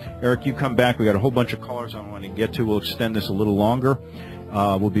 and Eric, you come back. We got a whole bunch of callers I want to get to. We'll extend this a little longer.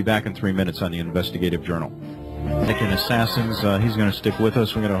 We'll be back in 3 minutes on the Investigative Journal. Vatican Assassins, he's going to stick with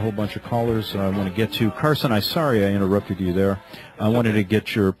us. We got a whole bunch of callers I want to get to. Carson, I'm sorry I interrupted you there. I wanted to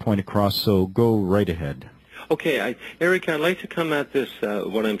get your point across, so go right ahead. Okay, Eric, I'd like to come at this,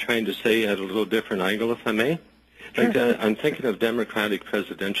 what I'm trying to say, at a little different angle, if I may. Sure. Like, I'm thinking of Democratic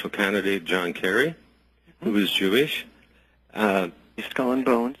presidential candidate John Kerry, who is Jewish. He's Skull and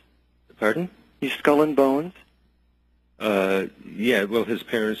Bones. Pardon? He's Skull and Bones. Yeah, well, his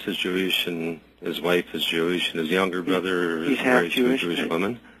parents is Jewish, and his wife is Jewish, and his younger brother is married to a Jewish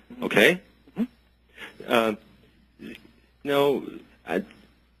woman. Okay? No, I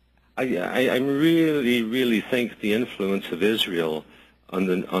really think the influence of Israel on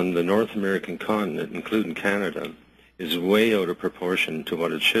the North American continent, including Canada, is way out of proportion to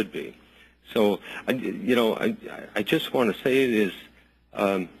what it should be. So, I just want to say is,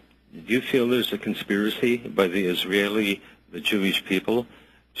 do you feel there's a conspiracy by the Jewish people,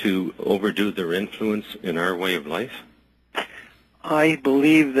 to overdo their influence in our way of life? I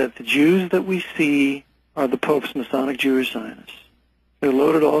believe that the Jews that we see are the Pope's Masonic Jewish Zionists. They're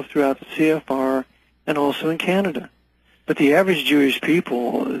loaded all throughout the CFR and also in Canada. But the average Jewish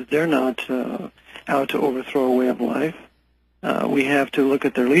people, they're not out to overthrow a way of life. We have to look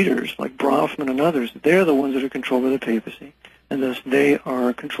at their leaders, like Bronfman and others. They're the ones that are controlled by the Papacy, and thus they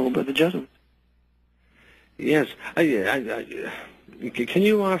are controlled by the Jesuits. Yes. Can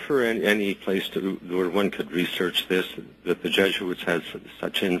you offer any place where one could research this, that the Jesuits had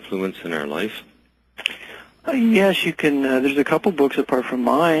such influence in our life? Yes, you can. There's a couple books apart from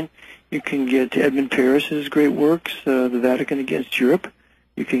mine. You can get Edmund Paris's great works, The Vatican Against Europe.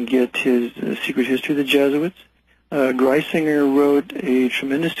 You can get his Secret History of the Jesuits. Greisinger wrote a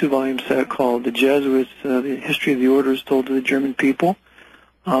tremendous 2-volume set called The Jesuits, The History of the Orders Told to the German People.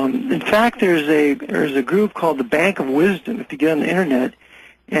 In fact, there's a group called the Bank of Wisdom, if you get on the Internet,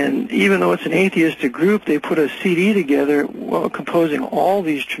 and even though it's an atheistic group, they put a CD together composing all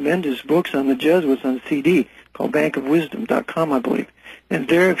these tremendous books on the Jesuits on CD called bankofwisdom.com, I believe. And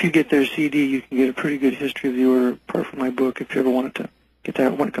there, if you get their CD, you can get a pretty good history of the order, apart from my book, if you ever wanted to get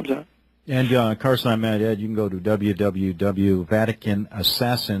that when it comes out. And, Carson, I'm at Ed. You can go to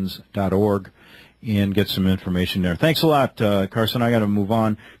www.vaticanassassins.org and get some information there. Thanks a lot, Carson. I got to move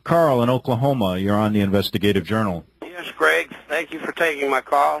on. Carl in Oklahoma, you're on the Investigative Journal. Yes, Greg. Thank you for taking my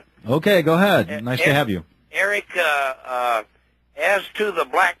call. Okay, go ahead. Nice to have you. Eric, as to the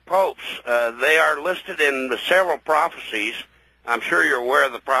black popes, they are listed in the several prophecies. I'm sure you're aware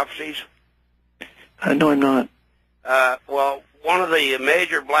of the prophecies. No, I'm not. Well, one of the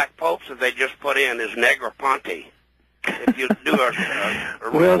major black popes that they just put in is Negroponte. If you do a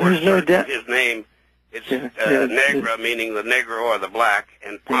well, there's no doubt. His name, it's Negra, meaning the Negro or the black,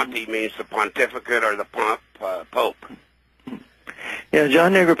 and Ponte means the pontificate or the Pope. Yeah,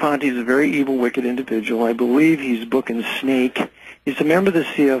 John Negroponte is a very evil, wicked individual. I believe he's booking Snake. He's a member of the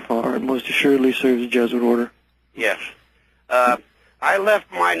CFR and most assuredly serves the Jesuit order. Yes. I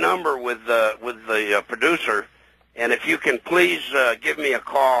left my number with the producer, and if you can please give me a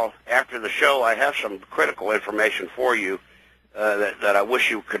call after the show, I have some critical information for you that I wish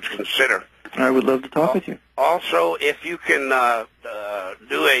you could consider. I would love to talk with you. Also, if you can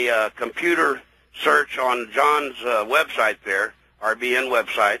do a computer search on John's website there, RBN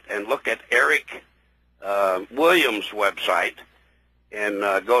website, and look at Eric Williams' website, and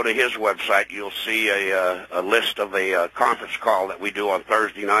go to his website, you'll see a list of a conference call that we do on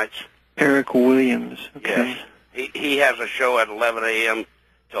Thursday nights. Eric Williams. Okay. Yes. He has a show at 11 a.m.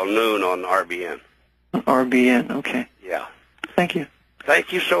 till noon on RBN. RBN, okay. Yeah. Thank you.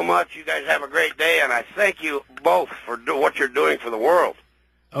 Thank you so much. You guys have a great day, and I thank you both for what you're doing for the world.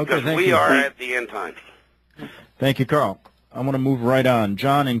 Okay, because we are at the end times. Thank you, Carl. I'm going to move right on.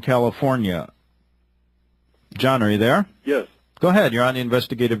 John in California. John, are you there? Yes. Go ahead. You're on the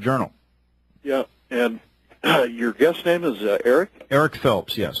Investigative Journal. Yeah, and your guest name is Eric? Eric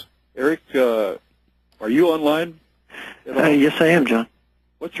Phelps, yes. Eric, are you online? Yes, I am, John.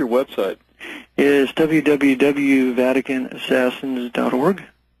 What's your website? It is www.vaticanassassins.org.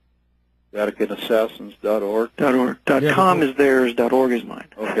 VaticanAssassins.org. .com is theirs. .org is mine.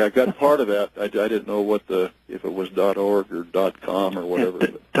 Okay, I got part of that. I didn't know what if it was .org or .com or whatever.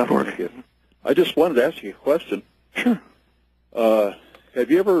 Yeah, .org. Okay. I just wanted to ask you a question. Sure. Have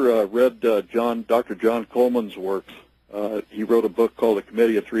you ever read Dr. John Coleman's works? He wrote a book called The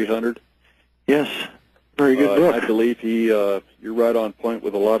Committee of 300. Yes, very good book. I believe you're right on point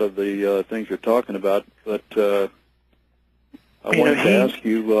with a lot of the things you're talking about, but I wanted to ask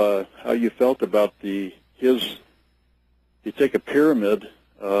you how you felt about you take a pyramid.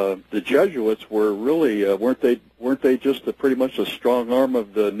 The Jesuits were really weren't they just pretty much a strong arm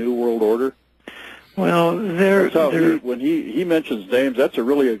of the New World Order? Well, when he mentions names, that's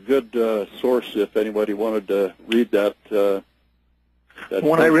really a good source if anybody wanted to read that.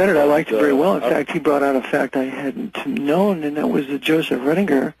 When I read it, I liked it very well. In fact, he brought out a fact I hadn't known, and that was that Joseph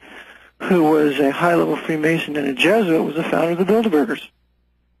Redinger, who was a high-level Freemason and a Jesuit, was the founder of the Bilderbergers.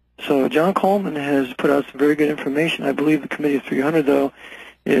 So John Coleman has put out some very good information. I believe the Committee of 300, though,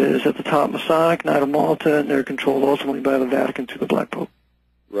 is at the top Masonic, Knight of Malta, and they're controlled ultimately by the Vatican through the Black Pope.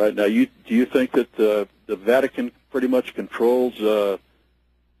 Right. Now, do you think that the Vatican pretty much controls the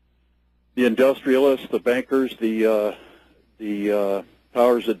industrialists, the bankers, the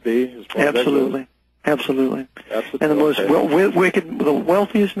powers that be? Absolutely. Absolutely. And the most wicked, the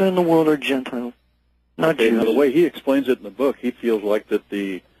wealthiest men in the world are Gentiles, not Jews. Now, the way he explains it in the book, he feels like that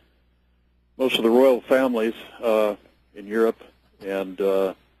most of the royal families in Europe and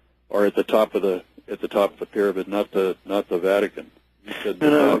are at the top of the pyramid, not the Vatican.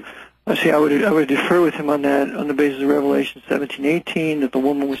 No. See, I would defer with him on that on the basis of Revelation 17:18, that the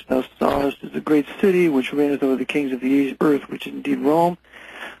woman which thou sawest is a great city which reigneth over the kings of the earth, which is indeed Rome.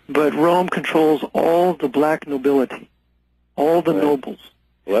 But Rome controls all the black nobility, all the nobles.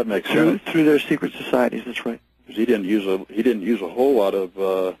 Well, that makes sense. Through their secret societies. That's right. Because he didn't use a whole lot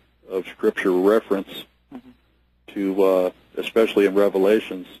of scripture reference to, especially in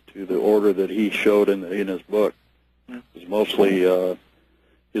Revelations, to the order that he showed in his book. It was mostly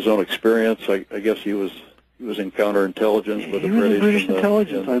his own experience. I guess he was in counterintelligence with the British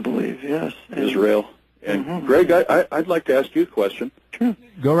intelligence, I believe. Yes. Israel. And Greg, I'd like to ask you a question. Sure.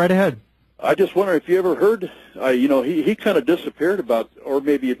 Go right ahead. I just wonder if you ever heard. He kind of disappeared or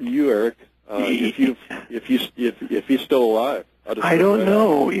maybe even you, Eric. If he's still alive. I don't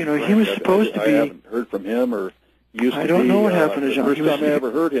know. He was supposed to be. I haven't heard from him or used to be. I don't know what happened to John. The first time I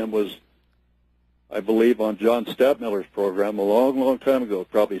ever heard him was, I believe, on John Stadtmiller's program a long, long time ago,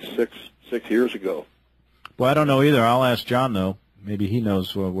 probably six years ago. Well, I don't know either. I'll ask John, though. Maybe he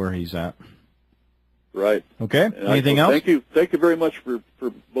knows where he's at. Right. Okay. Anything else? Thank you very much for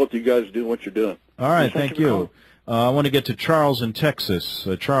both you guys doing what you're doing. All right. Thank you. I want to get to Charles in Texas.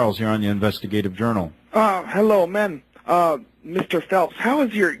 Charles, you're on the Investigative Journal. Hello, man. Mr. Phelps, how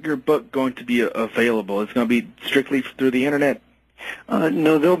is your book going to be available? It's going to be strictly through the Internet?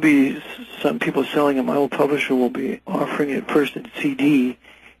 No, there'll be some people selling it. My old publisher will be offering it first in CD,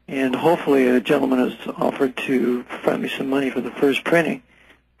 and hopefully a gentleman has offered to find me some money for the first printing,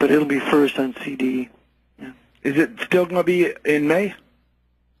 but it'll be first on CD. Yeah. Is it still going to be in May?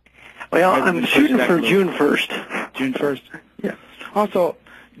 Well, I'm shooting for June 1st. June 1st? Yeah. Also,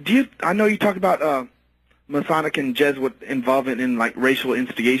 I know you talked about Masonic and Jesuit involvement in racial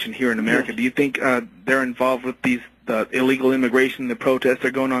instigation here in America. Yes. Do you think they're involved with the illegal immigration, the protests that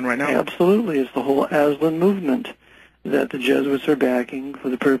are going on right now? Absolutely. It's the whole Aslan movement that the Jesuits are backing for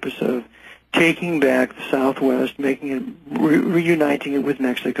the purpose of taking back the Southwest, making it, reuniting it with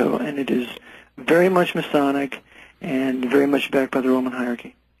Mexico, and it is very much Masonic, and very much backed by the Roman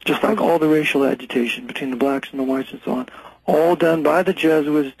hierarchy. Just like all the racial agitation between the blacks and the whites and so on, all done by the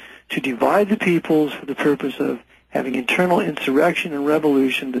Jesuits to divide the peoples for the purpose of having internal insurrection and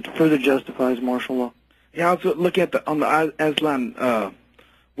revolution that further justifies martial law. Yeah, I was looking at on the Aslan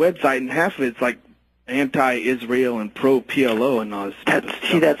website, and half of it's like anti-Israel and pro-PLO and all this.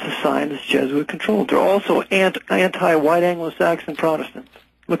 That's a sign that's Jesuit controlled. They're also anti-white Anglo-Saxon Protestants.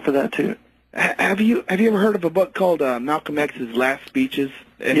 Look for that too. Have you ever heard of a book called Malcolm X's Last Speeches,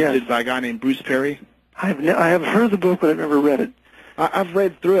 edited by a guy named Bruce Perry? I have heard of the book, but I've never read it. I've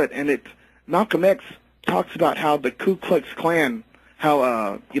read through it, and Malcolm X talks about how the Ku Klux Klan,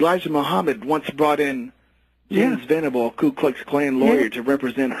 how Elijah Muhammad once brought in James Venable, a Ku Klux Klan lawyer, to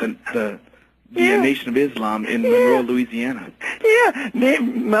represent the Nation of Islam in Monroe, Louisiana. Yeah,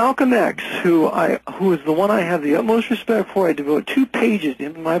 Malcolm X, who is the one I have the utmost respect for. I devote 2 pages to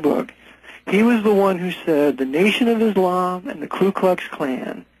him in my book. He was the one who said the Nation of Islam and the Ku Klux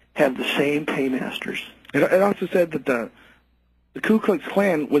Klan have the same paymasters. It also said that the Ku Klux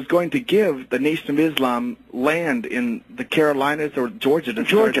Klan was going to give the Nation of Islam land in the Carolinas or Georgia to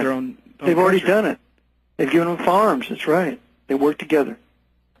start their own They've already done it. They've given them farms. That's right. They work together.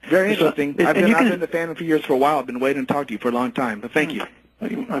 Very interesting. I've been a fan of you years for a while. I've been waiting to talk to you for a long time. But thank you.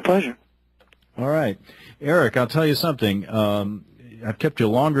 My pleasure. All right. Eric, I'll tell you something. I've kept you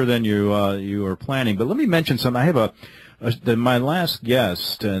longer than you were planning, but let me mention something. I have my last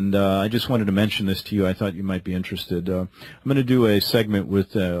guest, and I just wanted to mention this to you. I thought you might be interested. I'm going to do a segment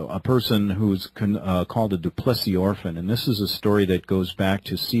with a person who's called a Duplessis orphan, and this is a story that goes back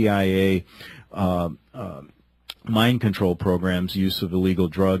to CIA mind control programs, use of illegal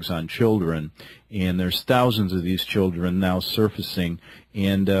drugs on children, and there's thousands of these children now surfacing,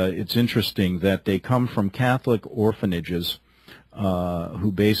 and it's interesting that they come from Catholic orphanages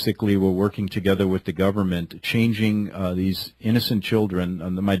who basically were working together with the government, changing these innocent children.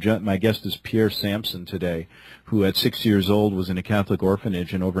 My guest is Pierre Sampson today, who at 6 years old was in a Catholic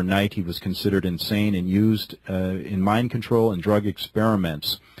orphanage, and overnight he was considered insane and used in mind control and drug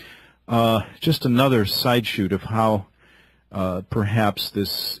experiments. Just another side shoot of how perhaps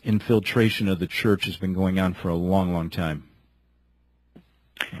this infiltration of the church has been going on for a long, long time.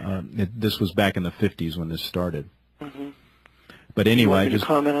 This was back in the 50s when this started. Mm-hmm. But anyway, you want me to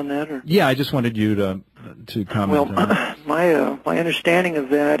comment on that, or? Yeah, I just wanted you to comment on that. My understanding of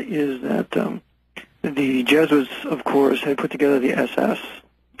that is that the Jesuits, of course, had put together the SS,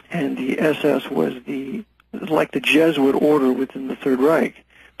 and the SS was like the Jesuit order within the Third Reich,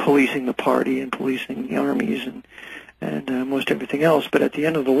 policing the party and policing the armies and most everything else. But at the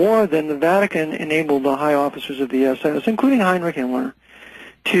end of the war, then the Vatican enabled the high officers of the SS, including Heinrich Himmler,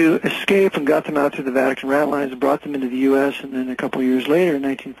 to escape, and got them out through the Vatican rat lines and brought them into the U.S., and then a couple of years later, in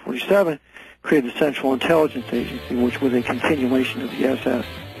 1947, created the Central Intelligence Agency, which was a continuation of the SS.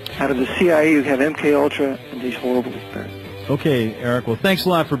 Out of the CIA, you have MK Ultra and these horrible experiments. Okay, Eric. Well, thanks a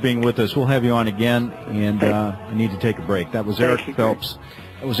lot for being with us. We'll have you on again, and I need to take a break. That was Eric Phelps.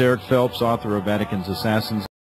 That was Eric Phelps, author of Vatican's Assassins.